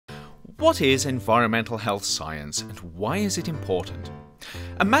What is environmental health science and why is it important?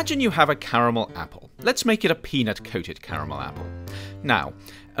 Imagine you have a caramel apple. Let's make it a peanut-coated caramel apple. Now,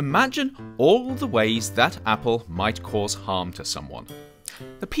 imagine all the ways that apple might cause harm to someone.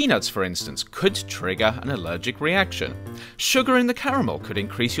 The peanuts, for instance, could trigger an allergic reaction. Sugar in the caramel could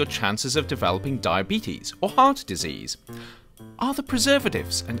increase your chances of developing diabetes or heart disease. Are the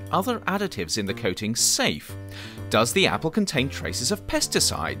preservatives and other additives in the coating safe? Does the apple contain traces of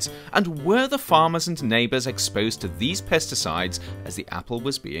pesticides? And were the farmers and neighbours exposed to these pesticides as the apple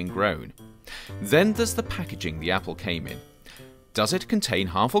was being grown? Then there's the packaging the apple came in. Does it contain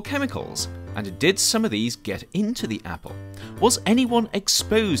harmful chemicals? And did some of these get into the apple? Was anyone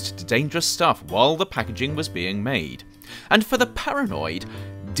exposed to dangerous stuff while the packaging was being made? And for the paranoid,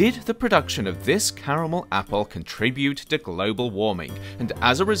 did the production of this caramel apple contribute to global warming and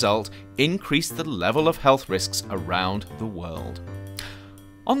as a result increase the level of health risks around the world?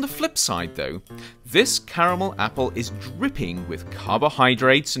 On the flip side though, this caramel apple is dripping with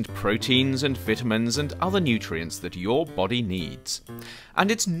carbohydrates and proteins and vitamins and other nutrients that your body needs. And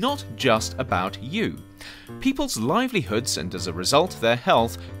it's not just about you. People's livelihoods and as a result their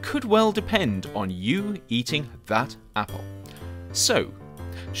health could well depend on you eating that apple. So,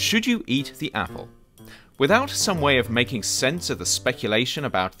 should you eat the apple? Without some way of making sense of the speculation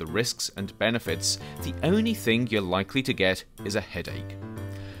about the risks and benefits, the only thing you're likely to get is a headache.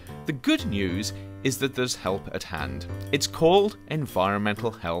 The good news is that there's help at hand. It's called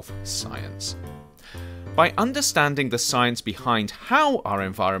environmental health science. By understanding the science behind how our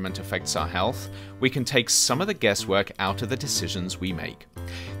environment affects our health, we can take some of the guesswork out of the decisions we make.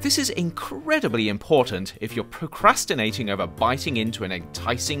 This is incredibly important if you're procrastinating over biting into an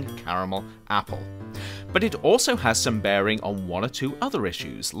enticing caramel apple. But it also has some bearing on one or two other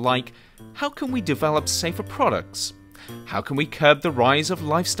issues, like how can we develop safer products? How can we curb the rise of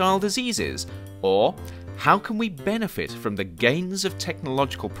lifestyle diseases? Or how can we benefit from the gains of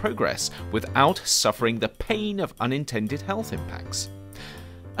technological progress without suffering the pain of unintended health impacts?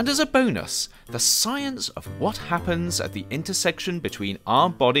 And as a bonus, the science of what happens at the intersection between our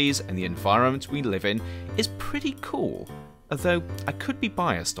bodies and the environment we live in is pretty cool, although I could be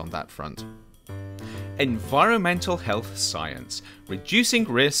biased on that front. Environmental health science, reducing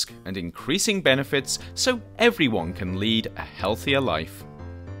risk and increasing benefits so everyone can lead a healthier life.